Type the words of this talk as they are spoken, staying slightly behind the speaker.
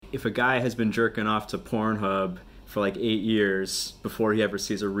if a guy has been jerking off to Pornhub for like 8 years before he ever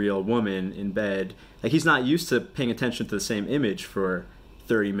sees a real woman in bed, like he's not used to paying attention to the same image for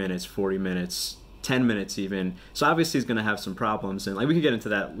 30 minutes, 40 minutes, 10 minutes even. So obviously he's going to have some problems, and like we could get into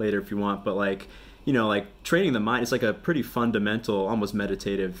that later if you want, but like, you know, like training the mind is like a pretty fundamental, almost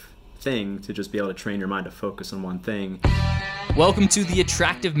meditative thing to just be able to train your mind to focus on one thing. Welcome to the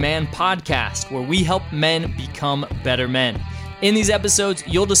Attractive Man Podcast, where we help men become better men. In these episodes,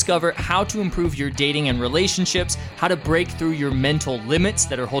 you'll discover how to improve your dating and relationships, how to break through your mental limits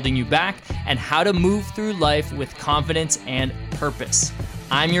that are holding you back, and how to move through life with confidence and purpose.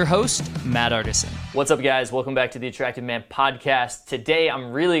 I'm your host, Matt Artisan. What's up, guys? Welcome back to the Attractive Man Podcast. Today,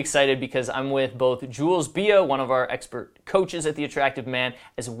 I'm really excited because I'm with both Jules Bia, one of our expert coaches at the Attractive Man,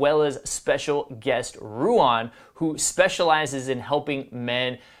 as well as special guest Ruwan, who specializes in helping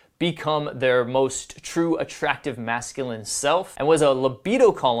men become their most true attractive masculine self and was a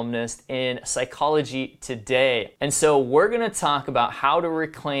libido columnist in Psychology Today. And so we're gonna talk about how to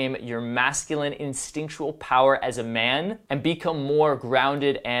reclaim your masculine instinctual power as a man and become more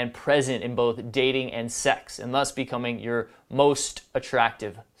grounded and present in both dating and sex, and thus becoming your most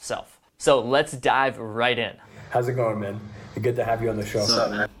attractive self. So let's dive right in. How's it going, man? Good to have you on the show. What's up,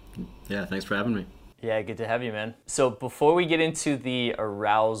 man? Yeah, thanks for having me. Yeah, good to have you, man. So before we get into the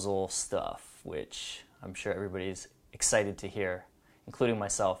arousal stuff, which I'm sure everybody's excited to hear, including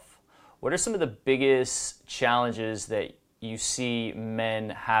myself, what are some of the biggest challenges that you see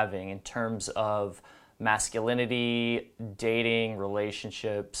men having in terms of masculinity, dating,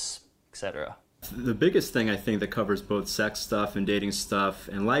 relationships, etc.? The biggest thing I think that covers both sex stuff and dating stuff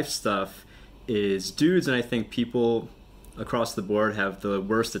and life stuff is dudes, and I think people across the board have the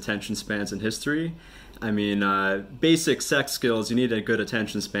worst attention spans in history. I mean, basic sex skills, you need a good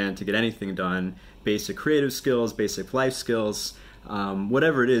attention span to get anything done. Basic creative skills, basic life skills,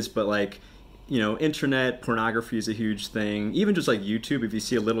 whatever it is. But like, you know, internet, pornography is a huge thing. Even just like YouTube, if you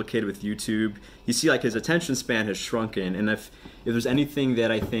see a little kid with YouTube, you see like his attention span has shrunken. And if there's anything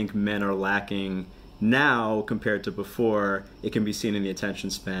that I think men are lacking now compared to before, it can be seen in the attention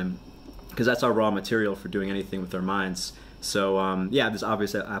span, because that's our raw material for doing anything with our minds. So yeah, there's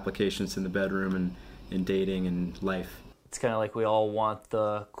obvious applications in the bedroom and in dating and life. It's kind of like we all want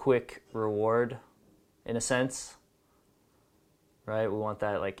the quick reward, in a sense, right? We want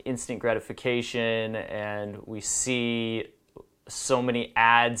that like instant gratification, and we see so many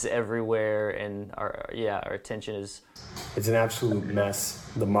ads everywhere, and our attention is... It's an absolute mess,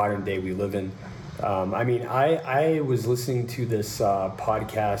 the modern day we live in. I mean, I was listening to this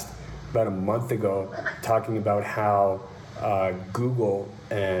podcast about a month ago talking about how Google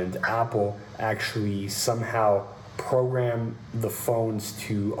and Apple actually somehow program the phones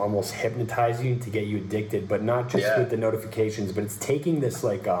to almost hypnotize you, to get you addicted, but not just with the notifications, but it's taking this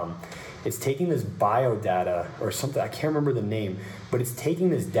like it's taking this bio data or something, I can't remember the name, but it's taking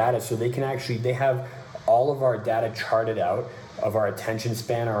this data so they have all of our data charted out of our attention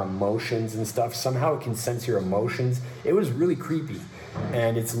span, our emotions and stuff. Somehow it can sense your emotions. It was really creepy,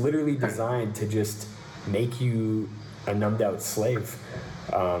 and it's literally designed to just make you a numbed out slave.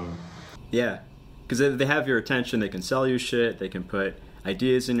 Yeah, because they have your attention. They can sell you shit. They can put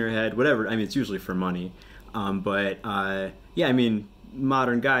ideas in your head, whatever. I mean, it's usually for money. Yeah, I mean,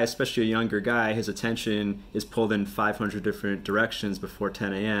 modern guy, especially a younger guy, his attention is pulled in 500 different directions before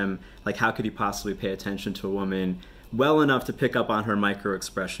 10 a.m. Like, how could he possibly pay attention to a woman well enough to pick up on her micro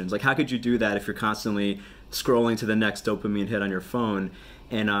expressions? Like, how could you do that if you're constantly scrolling to the next dopamine hit on your phone?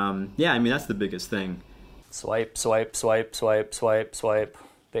 And yeah, I mean, that's the biggest thing. Swipe, swipe, swipe, swipe, swipe, swipe,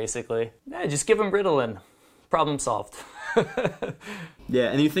 basically. Yeah, just give them Ritalin. Problem solved. Yeah,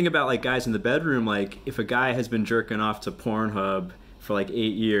 and you think about like guys in the bedroom, like if a guy has been jerking off to Pornhub for like 8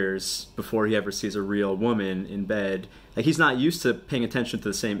 years before he ever sees a real woman in bed, like he's not used to paying attention to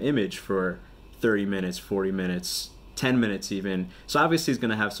the same image for 30 minutes, 40 minutes, 10 minutes even. So obviously he's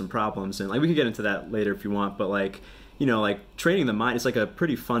going to have some problems, and like we can get into that later if you want, but like, you know, like training the mind is like a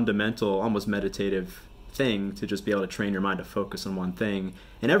pretty fundamental, almost meditative thing to just be able to train your mind to focus on one thing,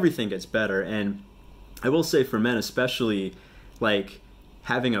 and everything gets better. And I will say for men especially, like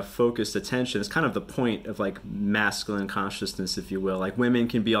having a focused attention is kind of the point of like masculine consciousness, if you will. Like women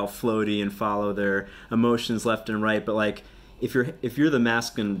can be all floaty and follow their emotions left and right, but like if you're the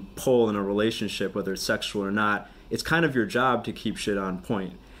masculine pole in a relationship, whether it's sexual or not, it's kind of your job to keep shit on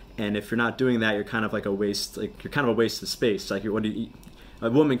point. And if you're not doing that, you're kind of like a waste, like you're kind of a waste of space. Like a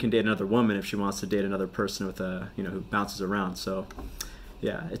woman can date another woman if she wants to date another person with who bounces around. So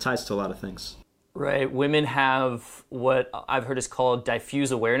yeah, it ties to a lot of things. Right. Women have what I've heard is called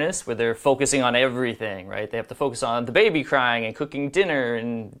diffuse awareness, where they're focusing on everything, right? They have to focus on the baby crying and cooking dinner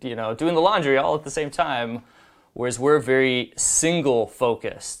and, doing the laundry all at the same time. Whereas we're very single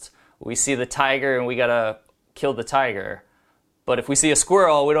focused. We see the tiger and we got to kill the tiger. But if we see a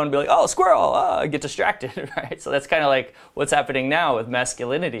squirrel, we don't want to be like, oh, squirrel, get distracted, right? So that's kind of like what's happening now with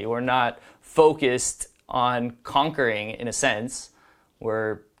masculinity. We're not focused on conquering in a sense.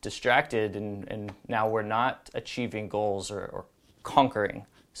 We're distracted and now we're not achieving goals or conquering,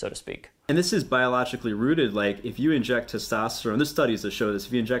 so to speak. And this is biologically rooted. Like if you inject testosterone, there's studies that show this,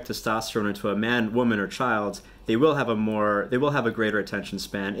 if you inject testosterone into a man, woman, or child, they will have a greater attention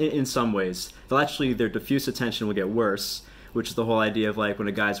span in some ways. Their diffuse attention will get worse, which is the whole idea of like when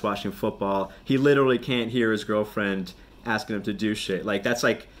a guy's watching football, he literally can't hear his girlfriend asking him to do shit. Like that's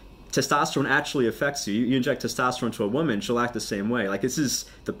like, testosterone actually affects you. You inject testosterone to a woman, she'll act the same way. Like this is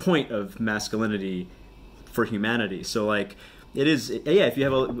the point of masculinity for humanity. So like it is, yeah, if you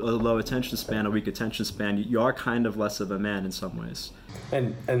have a low attention span, a weak attention span, you are kind of less of a man in some ways.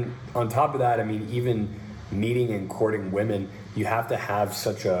 And on top of that, I mean, even meeting and courting women, you have to have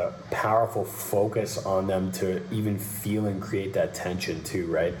such a powerful focus on them to even feel and create that tension too,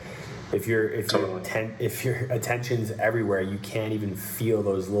 right? If your attention's everywhere, you can't even feel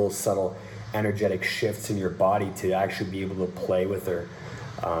those little subtle energetic shifts in your body to actually be able to play with her,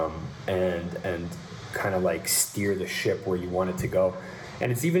 and kind of like steer the ship where you want it to go.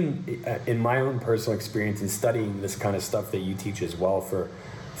 And it's even in my own personal experience in studying this kind of stuff that you teach as well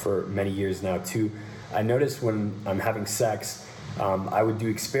for many years now too. I noticed when I'm having sex, I would do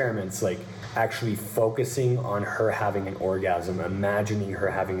experiments like actually focusing on her having an orgasm, imagining her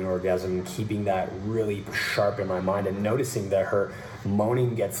having an orgasm, and keeping that really sharp in my mind, and noticing that her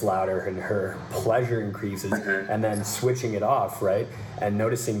moaning gets louder and her pleasure increases, and then switching it off, right? And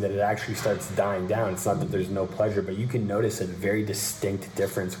noticing that it actually starts dying down. It's not that there's no pleasure, but you can notice a very distinct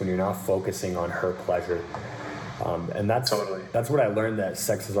difference when you're not focusing on her pleasure. And that's what I learned that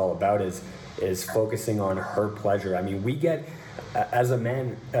sex is all about, is focusing on her pleasure. I mean, we get, as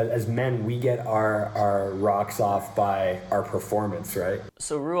men, we get our rocks off by our performance, right?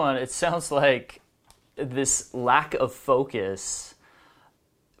 So Ruwan, it sounds like this lack of focus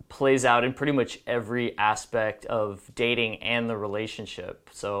plays out in pretty much every aspect of dating and the relationship.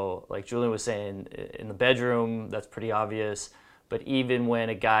 So like Julian was saying, in the bedroom, that's pretty obvious. But even when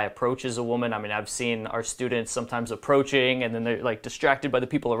a guy approaches a woman, I mean, I've seen our students sometimes approaching and then they're like distracted by the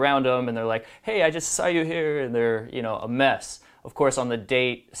people around them and they're like, hey, I just saw you here, and they're, a mess. Of course, on the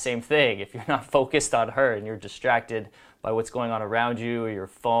date, same thing. If you're not focused on her and you're distracted by what's going on around you or your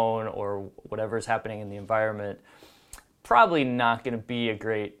phone or whatever's happening in the environment, probably not going to be a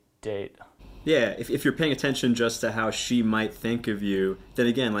great date. Yeah, if you're paying attention just to how she might think of you, then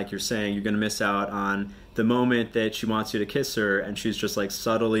again, like you're saying, you're going to miss out on the moment that she wants you to kiss her and she's just like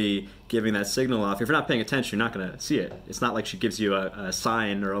subtly giving that signal off. If you're not paying attention, you're not going to see it. It's not like she gives you a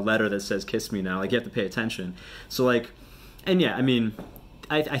sign or a letter that says kiss me now. Like you have to pay attention. So like, and yeah, I mean,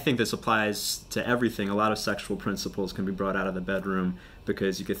 I think this applies to everything. A lot of sexual principles can be brought out of the bedroom,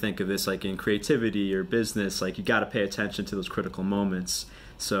 because you could think of this like in creativity or business, like you got to pay attention to those critical moments.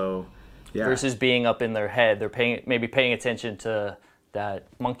 So yeah. Versus being up in their head, they're maybe paying attention to that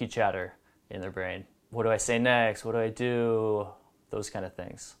monkey chatter in their brain. What do I say next? What do I do? Those kind of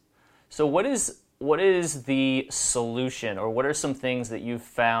things. So what is the solution, or what are some things that you've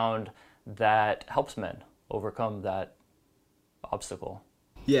found that helps men overcome that obstacle?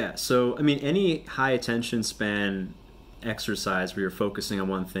 Yeah, so I mean, any high attention span exercise where you're focusing on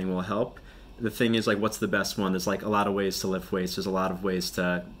one thing will help. The thing is, like, what's the best one? There's like a lot of ways to lift weights. There's a lot of ways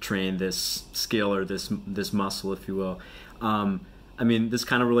to train this skill or this muscle, if you will. I mean, this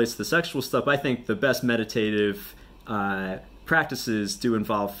kind of relates to the sexual stuff. I think the best meditative practices do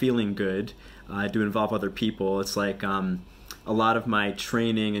involve feeling good, do involve other people. It's like a lot of my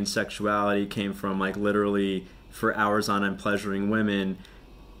training in sexuality came from like literally for hours on end pleasuring women.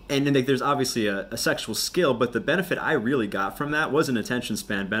 And then there's obviously a sexual skill, but the benefit I really got from that was an attention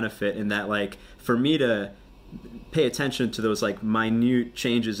span benefit, in that like for me to pay attention to those like minute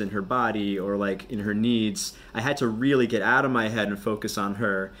changes in her body or like in her needs, I had to really get out of my head and focus on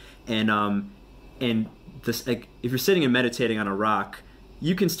her. And this, like, if you're sitting and meditating on a rock,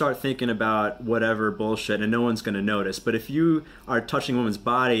 you can start thinking about whatever bullshit and no one's going to notice. But if you are touching a woman's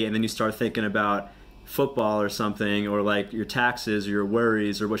body and then you start thinking about football or something, or like your taxes or your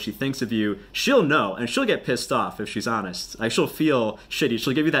worries or what she thinks of you, she'll know, and she'll get pissed off if she's honest. Like, she'll feel shitty.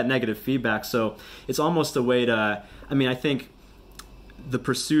 She'll give you that negative feedback. So it's almost a way to, I mean, I think the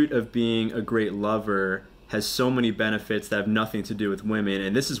pursuit of being a great lover has so many benefits that have nothing to do with women,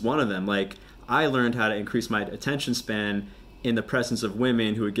 and this is one of them. Like, I learned how to increase my attention span in the presence of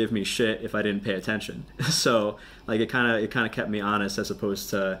women who would give me shit if I didn't pay attention. So like it kind of kept me honest as opposed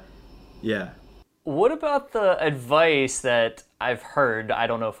to, yeah. What about the advice that I've heard, I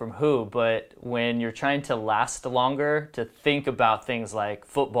don't know from who, but when you're trying to last longer, to think about things like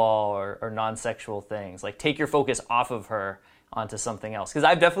football or non-sexual things, like take your focus off of her onto something else? Because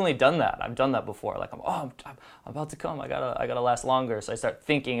I've definitely done that. I've done that before. Like I'm about to come. I gotta last longer. So I start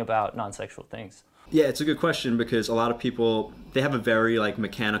thinking about non-sexual things. Yeah, it's a good question because a lot of people, they have a very like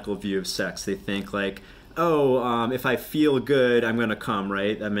mechanical view of sex. They think like, oh, if I feel good, I'm going to come,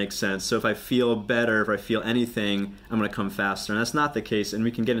 right? That makes sense. So if I feel better, if I feel anything, I'm going to come faster. And that's not the case. And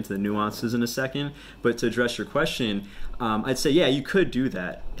we can get into the nuances in a second. But to address your question, I'd say, yeah, you could do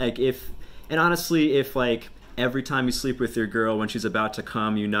that. Like and honestly, if like every time you sleep with your girl, when she's about to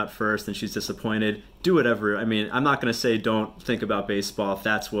come, you nut first and she's disappointed, do whatever. I mean, I'm not going to say don't think about baseball. If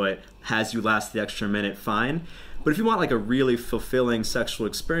that's what has you last the extra minute, fine. But if you want like a really fulfilling sexual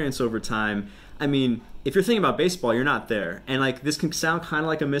experience over time, I mean, if you're thinking about baseball, you're not there. And like this can sound kind of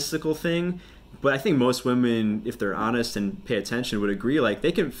like a mystical thing, but I think most women, if they're honest and pay attention, would agree like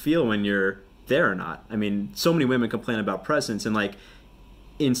they can feel when you're there or not. I mean, so many women complain about presence, and like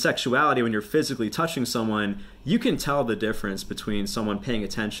in sexuality, when you're physically touching someone, you can tell the difference between someone paying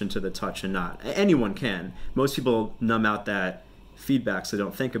attention to the touch and not. Anyone can. Most people numb out that feedback so they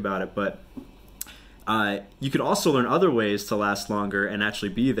don't think about it, but you could also learn other ways to last longer and actually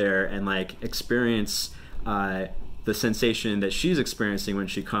be there and like experience the sensation that she's experiencing when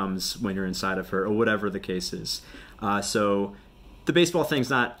she comes, when you're inside of her, or whatever the case is. So the baseball thing's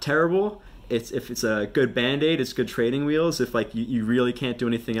not terrible. If it's a good Band-Aid, it's good training wheels. If like you really can't do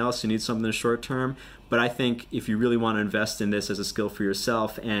anything else, you need something in the short term. But I think if you really want to invest in this as a skill for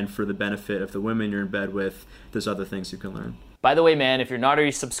yourself and for the benefit of the women you're in bed with, there's other things you can learn. By the way, man, if you're not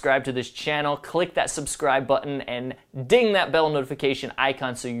already subscribed to this channel, click that subscribe button and ding that bell notification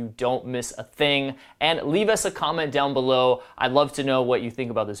icon so you don't miss a thing. And leave us a comment down below. I'd love to know what you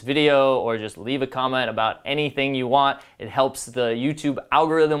think about this video, or just leave a comment about anything you want. It helps the YouTube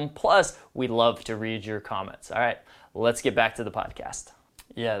algorithm. Plus, we love to read your comments. All right, let's get back to the podcast.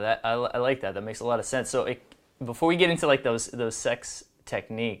 Yeah, I like that. That makes a lot of sense. So before we get into like those sex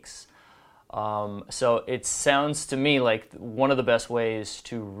techniques, so it sounds to me like one of the best ways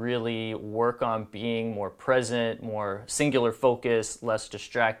to really work on being more present, more singular focused, less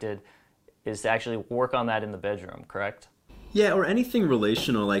distracted, is to actually work on that in the bedroom, correct? Yeah, or anything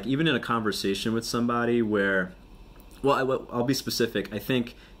relational, like even in a conversation with somebody where, well, I'll be specific. I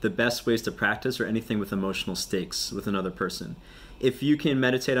think the best ways to practice are anything with emotional stakes with another person. If you can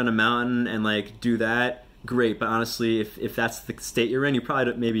meditate on a mountain and like do that, great. But honestly, if that's the state you're in, you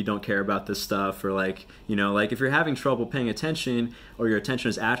probably maybe don't care about this stuff, or like, you know, like if you're having trouble paying attention, or your attention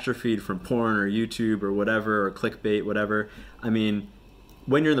is atrophied from porn or YouTube or whatever, or clickbait, whatever. I mean,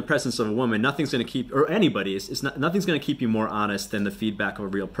 when you're in the presence of a woman, nothing's going to keep, or anybody, nothing's going to keep you more honest than the feedback of a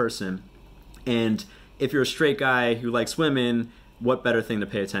real person. And if you're a straight guy who likes women, what better thing to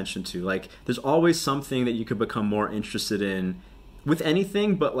pay attention to? Like, there's always something that you could become more interested in with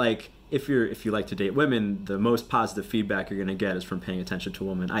anything, but like, if you like to date women, the most positive feedback you're going to get is from paying attention to a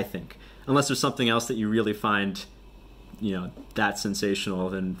woman, I think. Unless there's something else that you really find, you know, that sensational,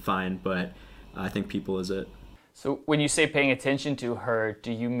 then fine. But I think people is it. So when you say paying attention to her,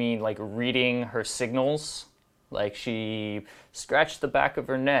 do you mean like reading her signals? Like she scratched the back of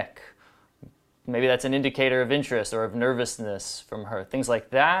her neck. Maybe that's an indicator of interest or of nervousness from her. Things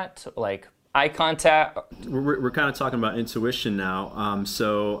like that, like eye contact. We're kind of talking about intuition now.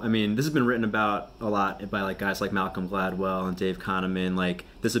 So, I mean, this has been written about a lot by like guys like Malcolm Gladwell and Dave Kahneman, like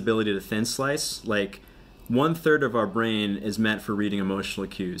this ability to thin slice. Like 1/3 of our brain is meant for reading emotional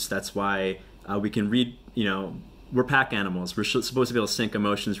cues. That's why we can read, you know, we're pack animals. We're supposed to be able to sync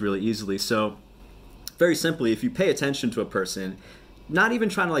emotions really easily. So very simply, if you pay attention to a person, not even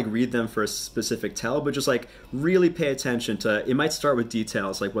trying to like read them for a specific tell, but just like really pay attention to, it might start with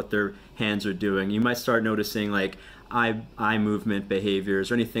details like what their hands are doing. You might start noticing like eye movement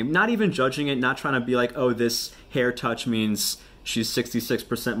behaviors or anything, not even judging it, not trying to be like, oh, this hair touch means she's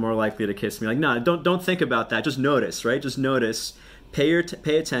 66% more likely to kiss me. Like, no, don't think about that. Just notice, right? Just notice, pay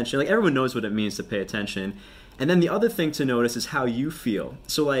attention. Like everyone knows what it means to pay attention. And then the other thing to notice is how you feel.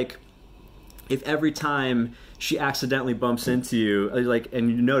 So like, if every time she accidentally bumps into you, like,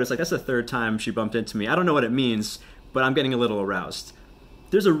 and you notice, like, that's the 3rd time she bumped into me. I don't know what it means, but I'm getting a little aroused.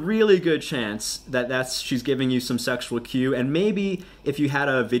 There's a really good chance that she's giving you some sexual cue, and maybe if you had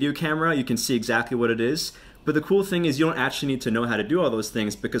a video camera, you can see exactly what it is. But the cool thing is you don't actually need to know how to do all those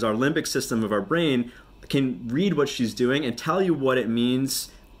things, because our limbic system of our brain can read what she's doing and tell you what it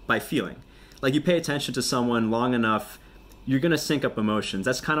means by feeling. Like, you pay attention to someone long enough, you're going to sync up emotions.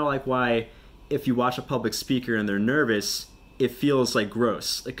 That's kind of like why if you watch a public speaker and they're nervous, it feels like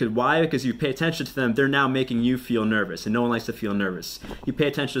gross. Why? Because you pay attention to them, they're now making you feel nervous, and no one likes to feel nervous. You pay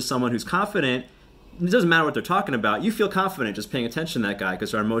attention to someone who's confident, it doesn't matter what they're talking about. You feel confident just paying attention to that guy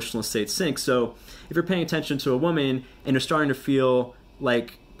because our emotional state syncs. So if you're paying attention to a woman and you're starting to feel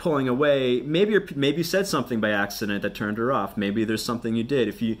like pulling away, maybe you said something by accident that turned her off. Maybe there's something you did.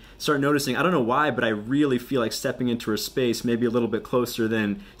 If you start noticing, I don't know why, but I really feel like stepping into her space, maybe a little bit closer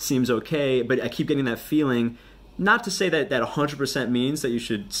than seems okay, but I keep getting that feeling. Not to say that 100% means that you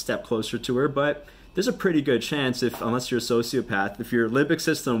should step closer to her, but there's a pretty good chance, unless you're a sociopath, if your limbic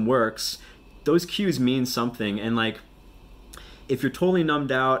system works, those cues mean something. And like, if you're totally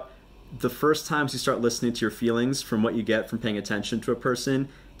numbed out, the first times you start listening to your feelings from what you get from paying attention to a person,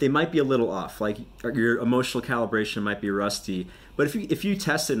 they might be a little off. Like, your emotional calibration might be rusty. But if you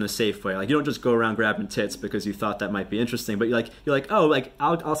test it in a safe way, like, you don't just go around grabbing tits because you thought that might be interesting, but you're like, oh, like,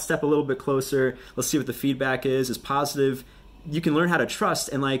 I'll step a little bit closer. Let's see what the feedback is. It's positive. You can learn how to trust,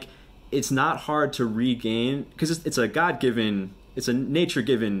 and like, it's not hard to regain, because it's a God-given, it's a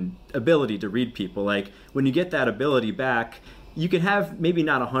nature-given ability to read people. Like, when you get that ability back, you can have maybe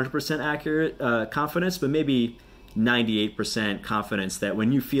not 100% accurate confidence, but maybe 98% confidence that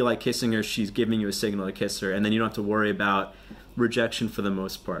when you feel like kissing her, she's giving you a signal to kiss her, and then you don't have to worry about rejection for the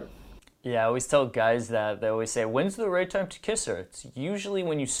most part. Yeah, I always tell guys that. They always say, when's the right time to kiss her? It's usually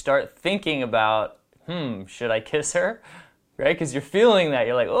when you start thinking about, should I kiss her? Right? Because you're feeling that.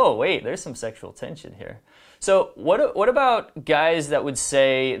 You're like, oh, wait, there's some sexual tension here. So what about guys that would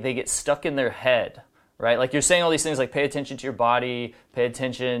say they get stuck in their head? Right? Like, you're saying all these things like pay attention to your body, pay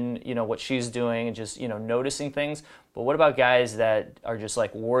attention, what she's doing, and just, noticing things. But what about guys that are just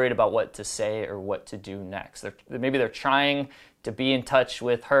like worried about what to say or what to do next? Maybe they're trying to be in touch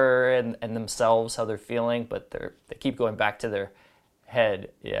with her and themselves, how they're feeling, but they keep going back to their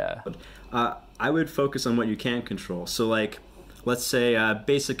head. Yeah. I would focus on what you can control. So like, let's say a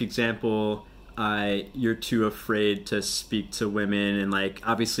basic example, you're too afraid to speak to women, and like,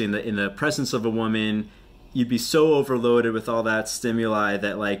 obviously in the presence of a woman, you'd be so overloaded with all that stimuli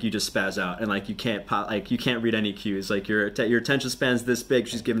that like you just spaz out, and like you can't read any cues. Like, your attention span's this big,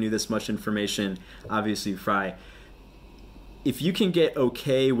 she's giving you this much information, obviously you fry. If you can get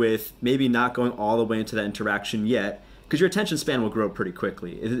okay with maybe not going all the way into that interaction yet, because your attention span will grow pretty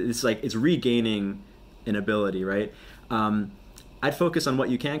quickly. It's regaining an ability, right? I'd focus on what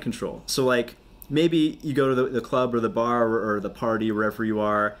you can control. So like, maybe you go to the club or the bar or the party, wherever you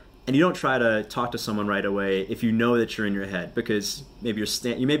are, and you don't try to talk to someone right away if you know that you're in your head, because maybe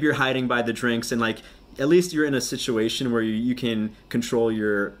you're hiding by the drinks, and like, at least you're in a situation where you can control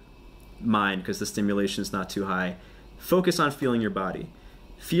your mind because the stimulation is not too high. Focus on feeling your body.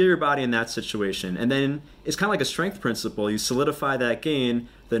 Feel your body in that situation. And then it's kind of like a strength principle. You solidify that gain,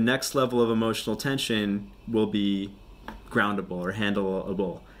 the next level of emotional tension will be groundable or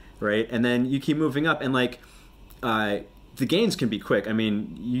handleable, right? And then you keep moving up, and like, the gains can be quick. I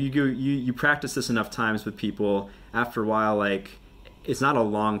mean, you practice this enough times with people, after a while, like, it's not a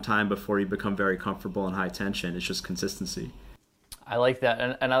long time before you become very comfortable in high tension. It's just consistency. I like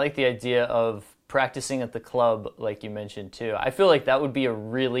that. And I like the idea of practicing at the club, like you mentioned too. I feel like that would be a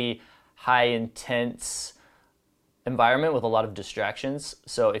really high intense environment with a lot of distractions.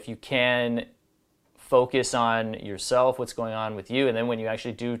 So if you can focus on yourself, what's going on with you, and then when you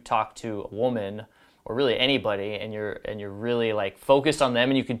actually do talk to a woman or really anybody, and you're really like focused on them,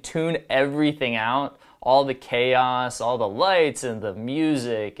 and you can tune everything out, all the chaos, all the lights and the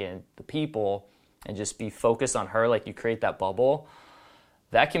music and the people, and just be focused on her, like you create that bubble,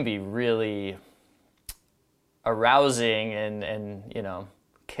 that can be really arousing and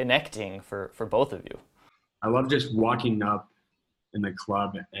connecting for both of you. I love just walking up in the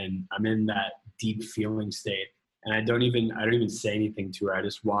club and I'm in that deep feeling state, and I don't even say anything to her. I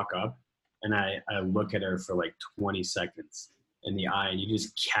just walk up and I look at her for like 20 seconds in the eye, and you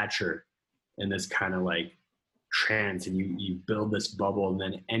just catch her in this kind of like trance, and you build this bubble, and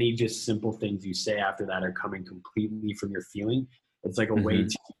then any just simple things you say after that are coming completely from your feeling. It's like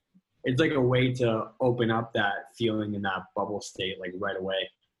a way to open up that feeling in that bubble state, like right away.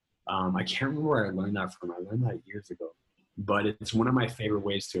 I can't remember where I learned that from. I learned that years ago, but it's one of my favorite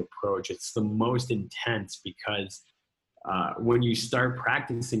ways to approach. It's the most intense because when you start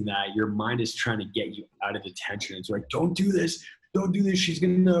practicing that, your mind is trying to get you out of the tension. It's like, don't do this. She's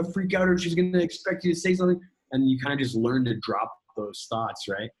going to freak out, or she's going to expect you to say something. And you kind of just learn to drop those thoughts,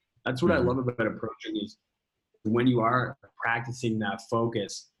 right? That's what I love about approaching is when you are practicing that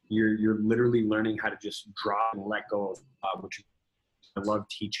focus, you're literally learning how to just drop and let go of which is I love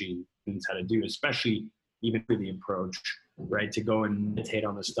teaching students how to do, especially even for the approach, right? To go and meditate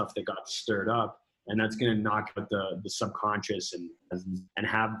on the stuff that got stirred up. And that's going to knock out the subconscious and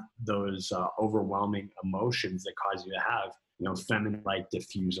have those overwhelming emotions that cause you to have, feminine like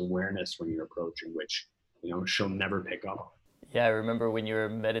diffuse awareness when you're approaching, which, she'll never pick up on. Yeah, I remember when you were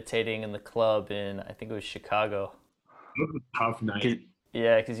meditating in the club in, I think it was Chicago. It was a tough night.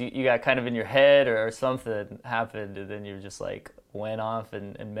 Yeah, because you got kind of in your head or something happened, and then you just like went off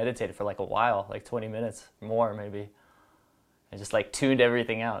and meditated for like a while, like 20 minutes more maybe, and just like tuned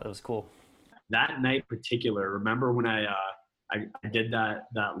everything out. It was cool. That night in particular, remember when I did that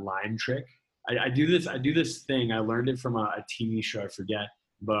line trick? I do this thing. I learned it from a TV show, I forget.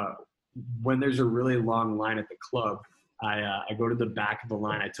 But when there's a really long line at the club, I go to the back of the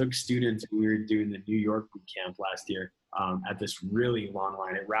line. I took students, we were doing the New York boot camp last year, at this really long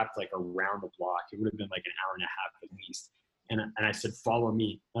line. It wrapped like around the block. It would have been like an hour and a half at least. And I said, follow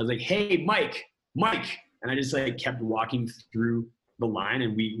me. I was like, hey, Mike. And I just like kept walking through the line,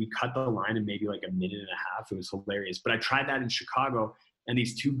 and we cut the line in maybe like a minute and a half. It was hilarious. But I tried that in Chicago, and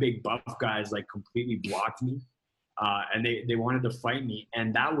these two big buff guys like completely blocked me. And they wanted to fight me.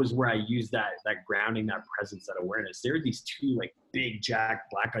 And that was where I used that grounding, that presence, that awareness. There were these two like big jack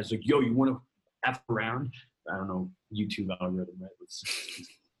black guys like, yo, you want to F around? I don't know, YouTube algorithm,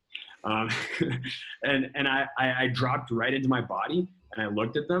 right? And I dropped right into my body, and I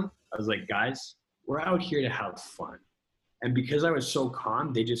looked at them. I was like, guys, we're out here to have fun. And because I was so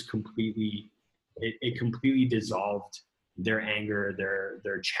calm, they just completely dissolved their anger,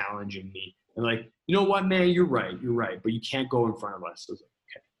 their challenging me. And like, you know what, man, you're right, but you can't go in front of us. I was like,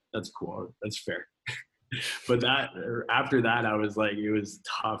 okay, that's cool, that's fair. But after that, I was like, it was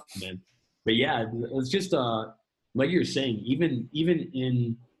tough, man. But yeah, it's just like you're saying, even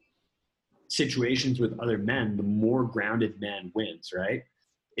in situations with other men, the more grounded man wins, right?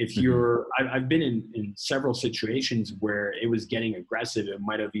 If you're, I've been in several situations where it was getting aggressive. It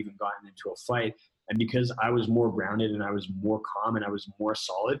might have even gotten into a fight. And because I was more grounded and I was more calm and I was more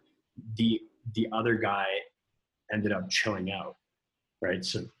solid, the other guy ended up chilling out, right?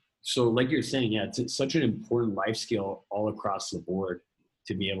 So like you're saying, yeah, it's such an important life skill all across the board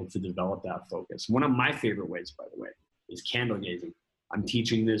to be able to develop that focus. One of my favorite ways, by the way, is candle gazing. I'm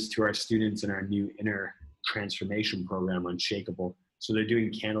teaching this to our students in our new inner transformation program, Unshakable. So they're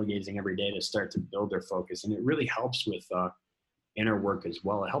doing candle gazing every day to start to build their focus. And it really helps with inner work as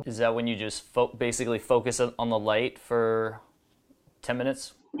well. It helps. Is that when you just basically focus on the light for 10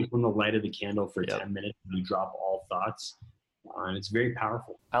 minutes? On the light of the candle for 10 minutes, and you drop all thoughts. And it's very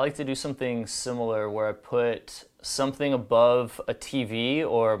powerful. I like to do something similar where I put something above a TV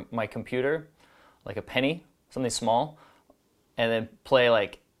or my computer, like a penny, something small, and then play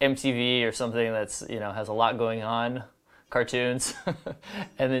like MTV or something that's, has a lot going on, cartoons,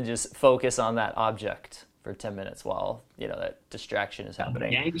 and then just focus on that object for 10 minutes while, that distraction is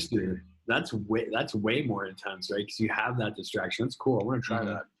happening. Gangster. That's way more intense, right? Because you have that distraction. That's cool. I want to try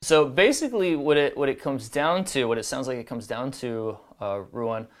that. So basically what it comes down to, what it sounds like it comes down to,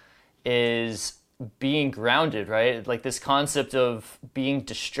 Ruwan, is being grounded, right? Like this concept of being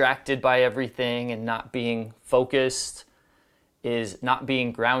distracted by everything and not being focused is not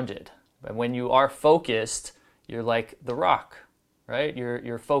being grounded. But when you are focused, you're like the rock, right?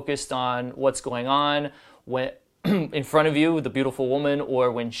 You're focused on what's going on, when in front of you, the beautiful woman,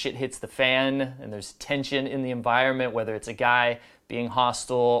 or when shit hits the fan and there's tension in the environment, whether it's a guy being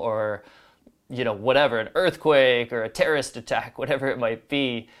hostile or, whatever, an earthquake or a terrorist attack, whatever it might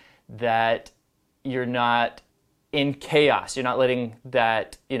be, that you're not in chaos. You're not letting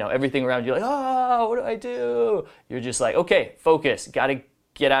that, everything around you like, oh, what do I do? You're just like, okay, focus, got to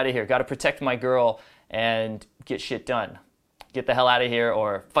get out of here, got to protect my girl and get shit done. Get the hell out of here,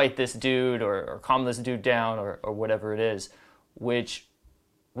 or fight this dude, or calm this dude down, or whatever it is, which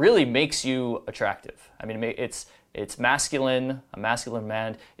really makes you attractive. I mean, it's masculine. A masculine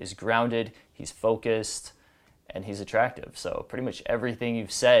man is grounded, he's focused, and he's attractive. So pretty much everything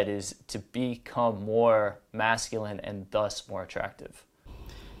you've said is to become more masculine and thus more attractive.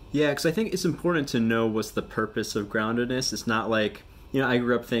 Yeah, because I think it's important to know what's the purpose of groundedness. It's not like, I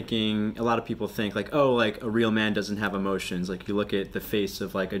grew up thinking, a lot of people think like, oh, like a real man doesn't have emotions. Like you look at the face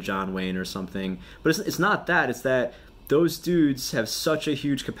of like a John Wayne or something. But it's not that. It's that those dudes have such a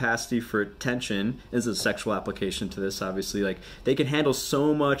huge capacity for tension. There's a sexual application to this, obviously. Like they can handle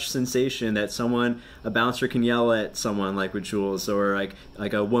so much sensation that a bouncer can yell at someone like with Jules, or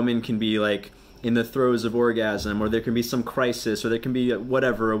like a woman can be like in the throes of orgasm, or there can be some crisis, or there can be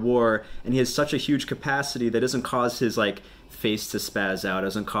whatever, a war, and he has such a huge capacity that doesn't cause his like face to spaz out,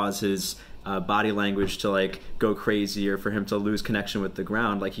 doesn't cause his body language to like go crazy or for him to lose connection with the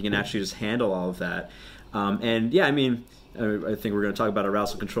ground. Like he can actually just handle all of that. And yeah, I mean, I think we're going to talk about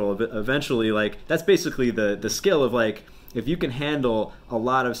arousal control eventually. Like that's basically the skill of like, if you can handle a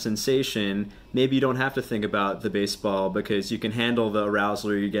lot of sensation, maybe you don't have to think about the baseball because you can handle the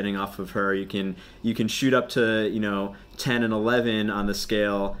arousal you're getting off of her. You can shoot up to 10 and 11 on the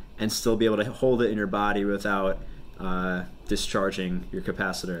scale and still be able to hold it in your body without discharging your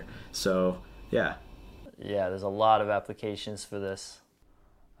capacitor. So yeah. Yeah, there's a lot of applications for this.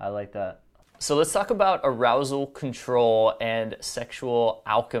 I like that. So let's talk about arousal control and sexual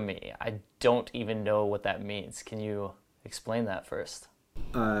alchemy. I don't even know what that means. Can you explain that first?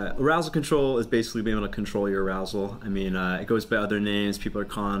 Arousal control is basically being able to control your arousal. I mean, it goes by other names. People are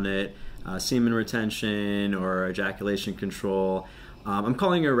calling it semen retention or ejaculation control. I'm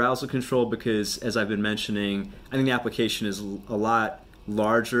calling it arousal control because, as I've been mentioning, I think the application is a lot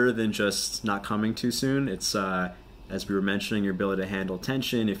larger than just not coming too soon. It's, as we were mentioning, your ability to handle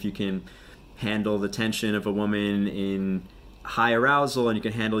tension. If you can handle the tension of a woman in high arousal and you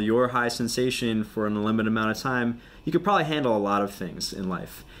can handle your high sensation for an unlimited amount of time, you could probably handle a lot of things in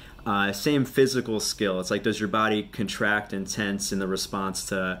life. Same physical skill. It's like, does your body contract and tense in the response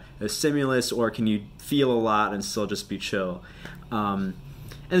to a stimulus, or can you feel a lot and still just be chill? And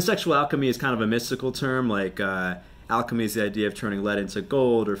sexual alchemy is kind of a mystical term. Like alchemy is the idea of turning lead into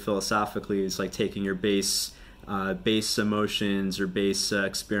gold, or philosophically it's like taking your base emotions or base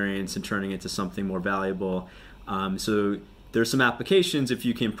experience and turning it into something more valuable. So there's some applications if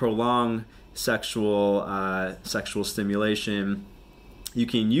you can prolong sexual stimulation. You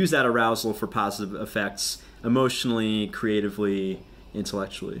can use that arousal for positive effects emotionally, creatively,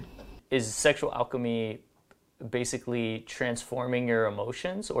 intellectually. Is sexual alchemy basically transforming your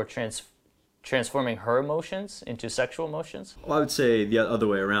emotions, or transforming her emotions into sexual emotions? Well, I would say the other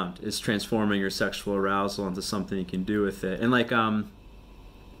way around is transforming your sexual arousal into something you can do with it. And like,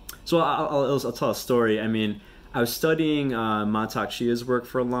 so I'll tell a story. I mean, I was studying Mantak Chia's work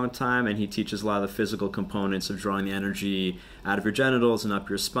for a long time, and he teaches a lot of the physical components of drawing the energy out of your genitals and up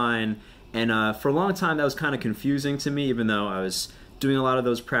your spine. And for a long time, that was kind of confusing to me, even though I was doing a lot of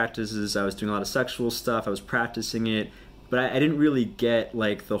those practices. I was doing a lot of sexual stuff. I was practicing it. But I didn't really get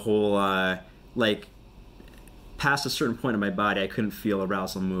like the whole, like past a certain point in my body, I couldn't feel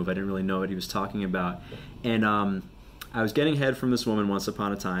arousal move. I didn't really know what he was talking about. And I was getting head from this woman once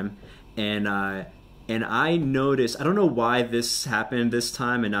upon a time. And I noticed, I don't know why this happened this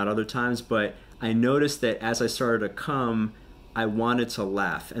time and not other times, but I noticed that as I started to come, I wanted to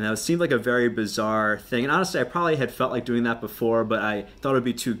laugh. And that seemed like a very bizarre thing. And honestly, I probably had felt like doing that before, but I thought it would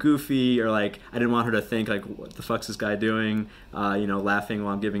be too goofy, or like I didn't want her to think like, what the fuck's this guy doing? Laughing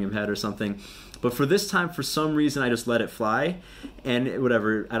while I'm giving him head or something. But for this time, for some reason, I just let it fly. And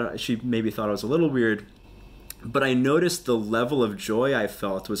whatever, she maybe thought it was a little weird. But I noticed the level of joy I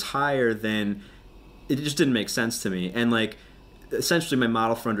felt was higher than, it just didn't make sense to me. And like, essentially my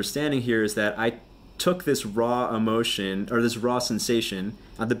model for understanding here is that I took this raw emotion, or this raw sensation,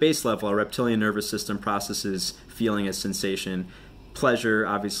 at the base level, our reptilian nervous system processes feeling as sensation. Pleasure,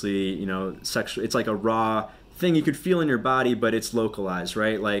 obviously, sexual, it's like a raw thing you could feel in your body, but it's localized,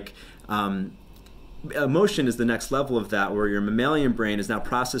 right? Like, emotion is the next level of that, where your mammalian brain is now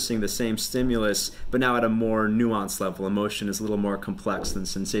processing the same stimulus, but now at a more nuanced level. Emotion is a little more complex than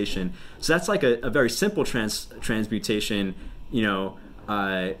sensation. So that's like a very simple transmutation,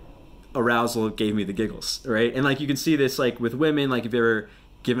 arousal gave me the giggles, right? And like you can see this like with women, like if you've ever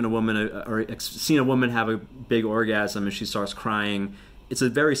given a woman or seen a woman have a big orgasm and she starts crying, it's a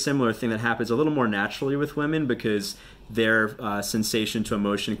very similar thing that happens a little more naturally with women, because their sensation to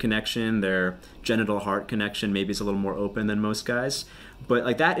emotion connection, their genital heart connection maybe is a little more open than most guys. But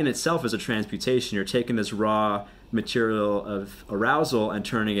like that in itself is a transmutation. You're taking this raw material of arousal and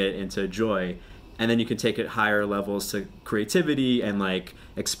turning it into joy. And then you can take it higher levels to creativity and like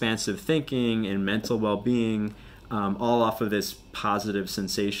expansive thinking and mental well-being, all off of this positive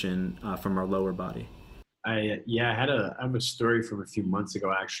sensation from our lower body. I have a story from a few months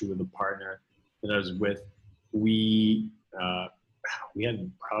ago, actually, with a partner that I was with. We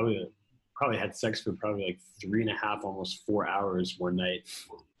had probably had sex for probably like 3.5, almost 4 hours one night.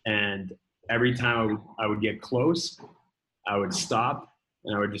 And every time I would get close, I would stop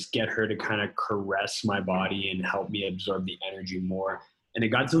and I would just get her to kind of caress my body and help me absorb the energy more. And it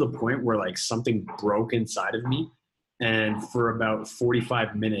got to the point where like something broke inside of me. And for about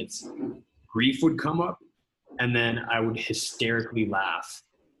 45 minutes, grief would come up, and then I would hysterically laugh,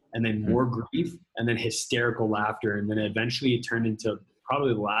 and then more grief, and then hysterical laughter. And then eventually it turned into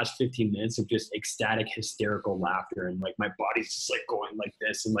probably the last 15 minutes of just ecstatic, hysterical laughter. And like my body's just like going like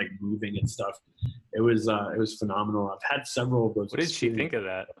this and like moving and stuff. It was phenomenal. I've had several of those. What did she think of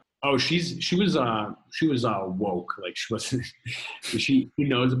that? Oh, she was woke. Like she wasn't, she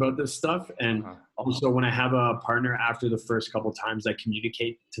knows about this stuff. And also when I have a partner, after the first couple times I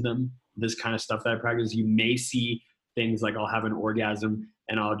communicate to them this kind of stuff that I practice, you may see things like I'll have an orgasm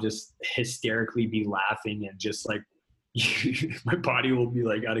and I'll just hysterically be laughing and just like my body will be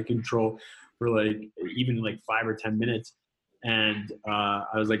like out of control for like even like 5 or 10 minutes. And I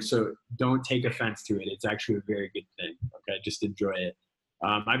was like, so don't take offense to it. It's actually a very good thing. Okay, just enjoy it.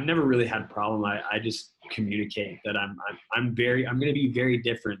 I've never really had a problem. I just communicate that I'm going to be very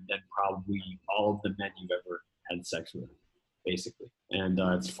different than probably all of the men you've ever had sex with, basically. And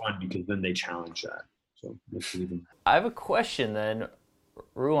it's fun because then they challenge that. So let's leave them. I have a question then,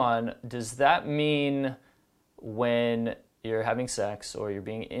 Ruwan. Does that mean when you're having sex or you're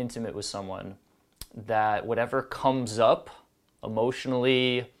being intimate with someone that whatever comes up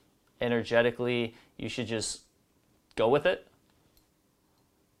emotionally, energetically, you should just go with it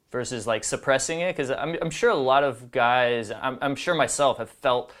versus like suppressing it? Because I'm sure a lot of guys, I'm sure myself, have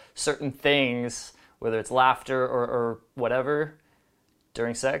felt certain things, whether it's laughter or whatever,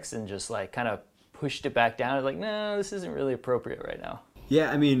 during sex, and just like kind of pushed it back down. Like, no, this isn't really appropriate right now. Yeah,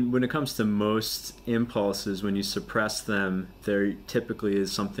 I mean, when it comes to most impulses, when you suppress them, there typically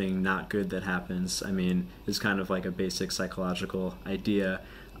is something not good that happens. I mean, it's kind of like a basic psychological idea.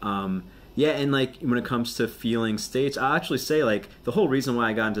 Yeah, and like when it comes to feeling states, I'll actually say like the whole reason why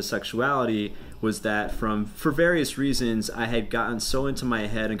I got into sexuality was that for various reasons, I had gotten so into my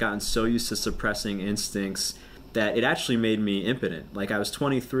head and gotten so used to suppressing instincts that it actually made me impotent. Like I was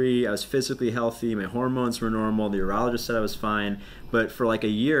 23, I was physically healthy, my hormones were normal, the urologist said I was fine, but for like a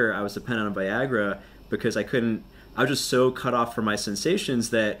year I was dependent on Viagra because I was just so cut off from my sensations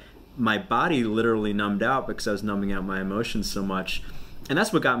that my body literally numbed out because I was numbing out my emotions so much. And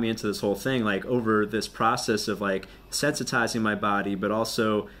that's what got me into this whole thing, like over this process of like sensitizing my body, but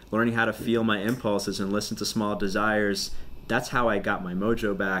also learning how to feel my impulses and listen to small desires. That's how I got my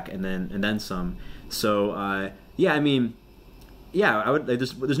mojo back and then some. So yeah, I mean, yeah, I would. Like,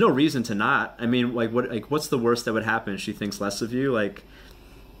 there's no reason to not. I mean, what's the worst that would happen? She thinks less of you. Like,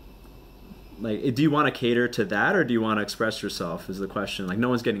 do you want to cater to that, or do you want to express yourself? Is the question. Like, no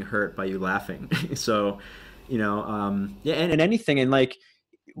one's getting hurt by you laughing. So, yeah, and anything, and like,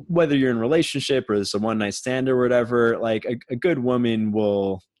 whether you're in a relationship or it's a one night stand or whatever, like a good woman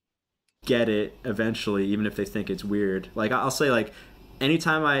will get it eventually, even if they think it's weird. Like, I'll say like,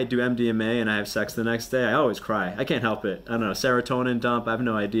 anytime I do MDMA and I have sex the next day, I always cry. I can't help it. I don't know, serotonin dump, I have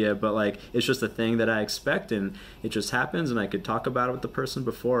no idea, but like it's just a thing that I expect and it just happens, and I could talk about it with the person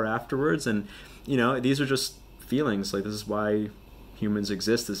before or afterwards, and these are just feelings. Like, this is why humans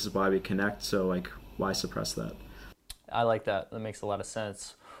exist. This is why we connect. So like, why suppress that? I like that. That makes a lot of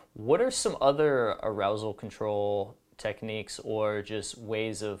sense. What are some other arousal control techniques or just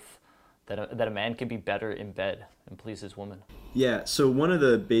ways of that a man can be better in bed and please his woman? Yeah, so one of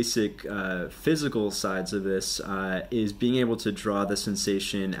the basic physical sides of this is being able to draw the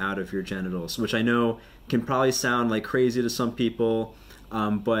sensation out of your genitals, which I know can probably sound like crazy to some people,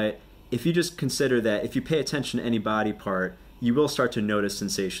 but if you just consider that if you pay attention to any body part, you will start to notice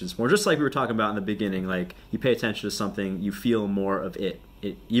sensations more. Just like we were talking about in the beginning, like you pay attention to something, you feel more of it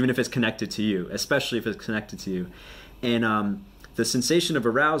even if it's connected to you, especially if it's connected to you. And the sensation of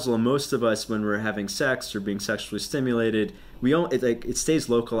arousal, most of us, when we're having sex or being sexually stimulated, it stays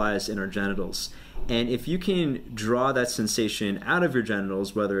localized in our genitals. And if you can draw that sensation out of your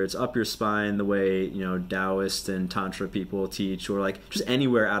genitals, whether it's up your spine the way Taoist and Tantra people teach, or like just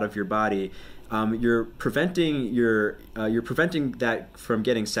anywhere out of your body, you're preventing that from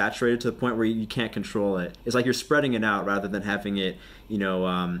getting saturated to the point where you can't control it. It's like you're spreading it out rather than having it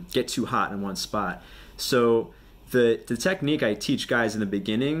get too hot in one spot. So the technique I teach guys in the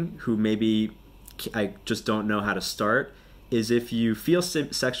beginning who maybe I just don't know how to start is if you feel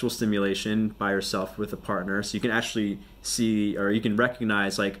sexual stimulation by yourself with a partner, so you can actually see, or you can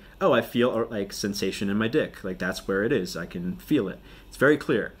recognize like, oh, I feel like sensation in my dick. Like, that's where it is. I can feel it. It's very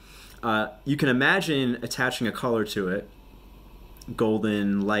clear. You can imagine attaching a color to it,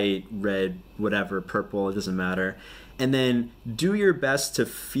 golden, light, red, whatever, purple, it doesn't matter. And then do your best to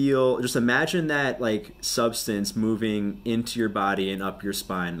feel, just imagine that like substance moving into your body and up your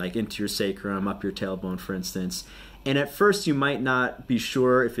spine, like into your sacrum, up your tailbone, for instance. And at first you might not be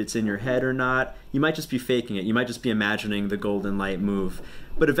sure if it's in your head or not. You might just be faking it. You might just be imagining the golden light move.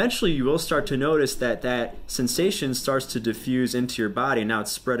 But eventually you will start to notice that that sensation starts to diffuse into your body. Now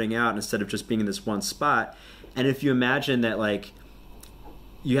it's spreading out instead of just being in this one spot. And if you imagine that like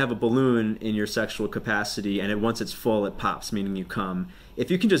you have a balloon in your sexual capacity, and once it's full, it pops, meaning you come. If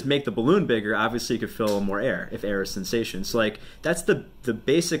you can just make the balloon bigger, obviously you could fill more air, if air is sensation. So like that's the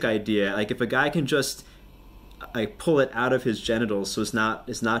basic idea. Like if a guy can just like pull it out of his genitals, so it's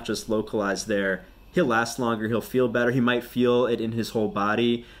not just localized there, he'll last longer, he'll feel better. He might feel it in his whole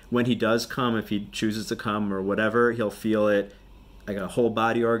body when he does come. If he chooses to come or whatever, he'll feel it like a whole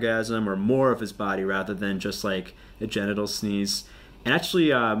body orgasm, or more of his body rather than just like a genital sneeze. And actually,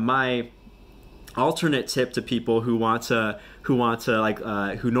 my alternate tip to people who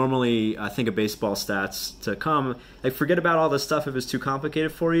normally think of baseball stats to come, like forget about all this stuff if it's too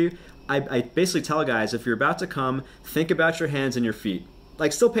complicated for you. I basically tell guys, if you're about to come, think about your hands and your feet.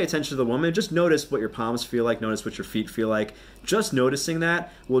 Like still pay attention to the woman, just notice what your palms feel like, notice what your feet feel like. Just noticing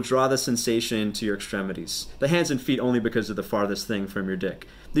that will draw the sensation to your extremities. The hands and feet only because they're the farthest thing from your dick.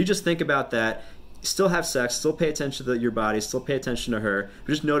 You just think about that, still have sex, still pay attention to your body, still pay attention to her,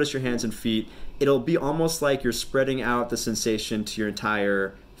 but just notice your hands and feet. It'll be almost like you're spreading out the sensation to your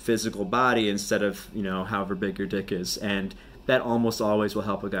entire physical body instead of, however big your dick is. And that almost always will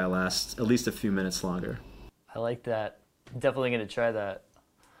help a guy last at least a few minutes longer. I like that. I'm definitely going to try that.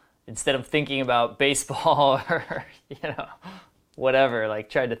 Instead of thinking about baseball or, whatever, like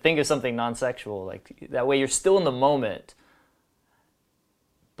try to think of something non-sexual. Like that way you're still in the moment,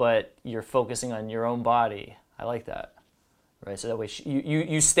 but you're focusing on your own body. I like that. Right? So that way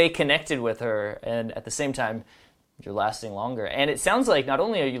you stay connected with her, and at the same time, you're lasting longer. And it sounds like not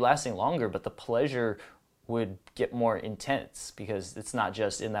only are you lasting longer, but the pleasure would get more intense because it's not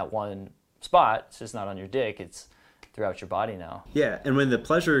just in that one spot. It's just not on your dick. It's throughout your body now. Yeah, and when the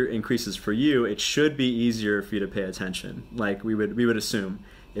pleasure increases for you, it should be easier for you to pay attention. Like we would assume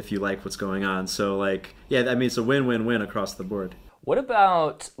if you like what's going on. So like, yeah, I mean, it's a win-win-win across the board. What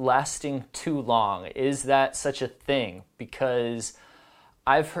about lasting too long? Is that such a thing? Because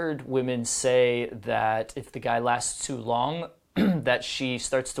I've heard women say that if the guy lasts too long, that she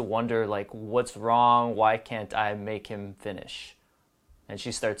starts to wonder, like, what's wrong? Why can't I make him finish? And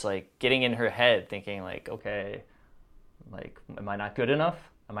she starts, like, getting in her head thinking, like, okay, like, am I not good enough?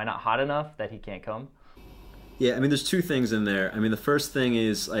 Am I not hot enough that he can't come? Yeah, I mean, there's two things in there. I mean, the first thing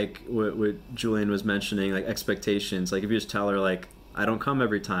is, like, what Julian was mentioning, like, expectations. Like, if you just tell her, like, I don't come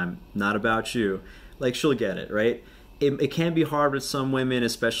every time, not about you, like, she'll get it, right? It can be hard with some women,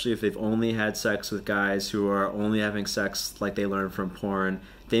 especially if they've only had sex with guys who are only having sex like they learned from porn.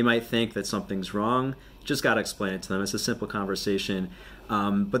 They might think that something's wrong. Just got to explain it to them. It's a simple conversation.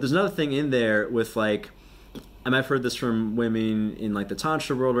 But there's another thing in there with, like, I've heard this from women in, like, the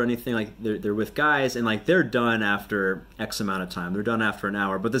tantra world or anything. Like, they're with guys, and, like, they're done after X amount of time. They're done after an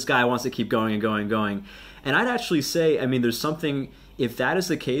hour. But this guy wants to keep going and going and going. And I'd actually say, I mean, there's something, if that is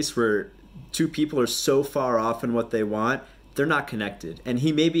the case where two people are so far off in what they want, they're not connected. And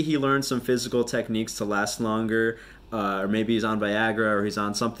maybe he learned some physical techniques to last longer, or maybe he's on Viagra or he's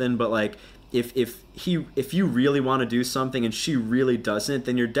on something. But, like, if you really want to do something and she really doesn't,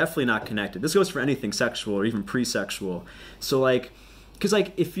 then you're definitely not connected. This goes for anything sexual or even pre-sexual. So, like, because,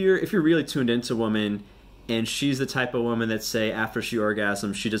 like, if you're really tuned into a woman and she's the type of woman that, say, after she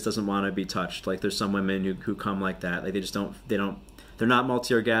orgasms, she just doesn't want to be touched. Like, there's some women who come like that. Like, they're not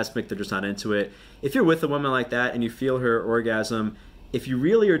multi-orgasmic, they're just not into it. If you're with a woman like that and you feel her orgasm, if you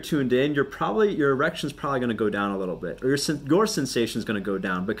really are tuned in, your erection's probably going to go down a little bit, or your sensation's going to go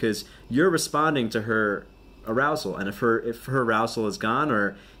down because you're responding to her arousal. And if her arousal is gone,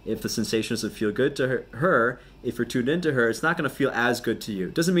 or if the sensation doesn't feel good to her, if you're tuned into her, it's not going to feel as good to you.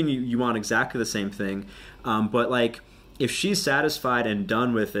 Doesn't mean you want exactly the same thing, but, like, if she's satisfied and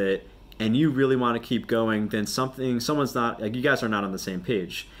done with it, and you really want to keep going, then someone's not, like, you guys are not on the same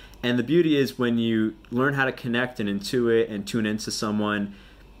page. And the beauty is when you learn how to connect and intuit and tune into someone,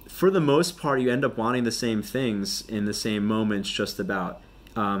 for the most part, you end up wanting the same things in the same moments just about.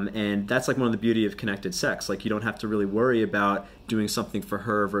 And that's, like, one of the beauty of connected sex. Like, you don't have to really worry about doing something for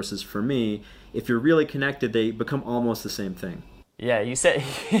her versus for me. If you're really connected, they become almost the same thing. Yeah, you said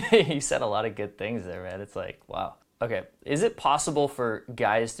you said a lot of good things there, man. It's like, wow. Okay, is it possible for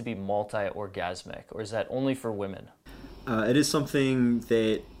guys to be multi-orgasmic, or is that only for women? It is something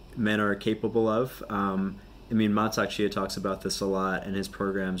that men are capable of. I mean, Mantak Chia talks about this a lot, and his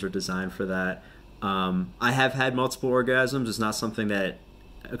programs are designed for that. I have had multiple orgasms. It's not something that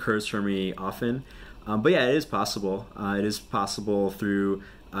occurs for me often. But yeah, it is possible. It is possible through...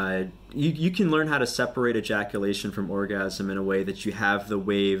 you can learn how to separate ejaculation from orgasm in a way that you have the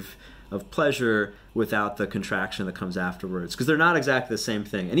wave of pleasure without the contraction that comes afterwards, because they're not exactly the same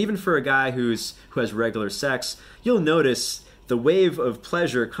thing. And even for a guy who has regular sex, you'll notice the wave of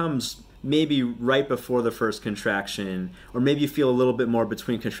pleasure comes maybe right before the first contraction, or maybe you feel a little bit more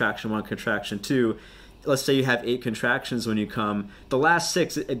between contraction 1, contraction 2. Let's say you have 8 contractions when you come. The last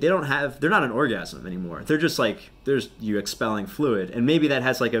 6, they're not an orgasm anymore. They're just like, there's you expelling fluid. And maybe that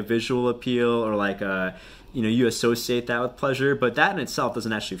has like a visual appeal, or like you associate that with pleasure, but that in itself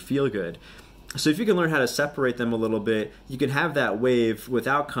doesn't actually feel good. So if you can learn how to separate them a little bit, you can have that wave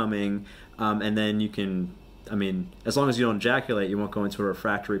without coming, and then you can, as long as you don't ejaculate, you won't go into a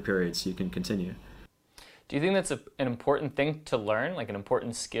refractory period, so you can continue. Do you think that's an important thing to learn, like an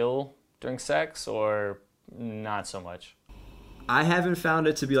important skill during sex, or not so much? I haven't found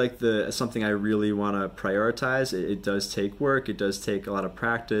it to be like something I really want to prioritize. It does take work. It does take a lot of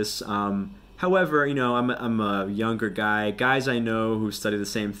practice. However, I'm a younger guy. Guys I know who study the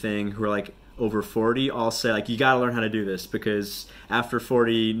same thing, who are like over 40, all say like, you got to learn how to do this, because after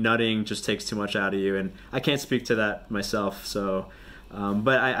 40, nutting just takes too much out of you. And I can't speak to that myself. So,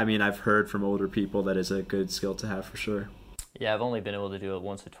 but I've heard from older people that is a good skill to have for sure. Yeah, I've only been able to do it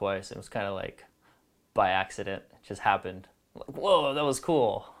once or twice. It was kind of like by accident. It just happened. Like, whoa, that was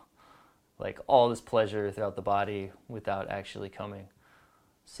cool. Like all this pleasure throughout the body without actually coming.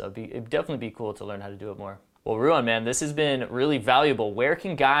 So it'd definitely be cool to learn how to do it more. Well, Ruwan, man, this has been really valuable. Where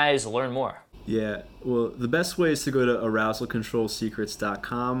can guys learn more? Yeah, well, the best way is to go to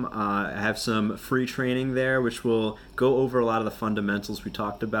arousalcontrolsecrets.com. I have some free training there, which will go over a lot of the fundamentals we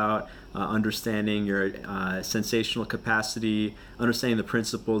talked about, understanding your sensational capacity, understanding the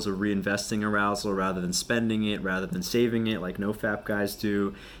principles of reinvesting arousal rather than spending it, rather than saving it like no-fap guys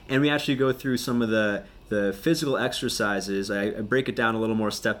do. And we actually go through some of the physical exercises. I break it down a little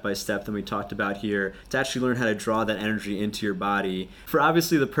more step by step than we talked about here, to actually learn how to draw that energy into your body for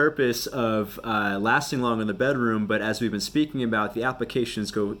obviously the purpose of lasting long in the bedroom. But as we've been speaking about, the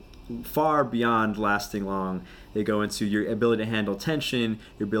applications go far beyond lasting long. They go into your ability to handle tension,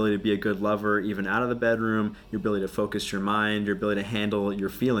 your ability to be a good lover even out of the bedroom, your ability to focus your mind, your ability to handle your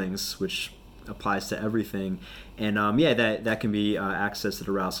feelings, which applies to everything. And that can be accessed at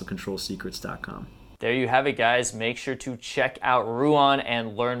arousalcontrolsecrets.com. There you have it, guys. Make sure to check out Ruwan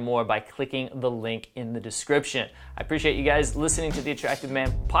and learn more by clicking the link in the description. I appreciate you guys listening to the Attractive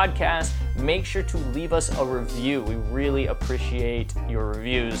Man podcast. Make sure to leave us a review. We really appreciate your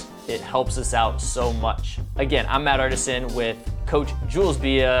reviews. It helps us out so much. Again, I'm Matt Artisan with Coach Jules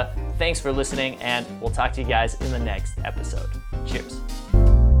Bia. Thanks for listening, and we'll talk to you guys in the next episode. Cheers.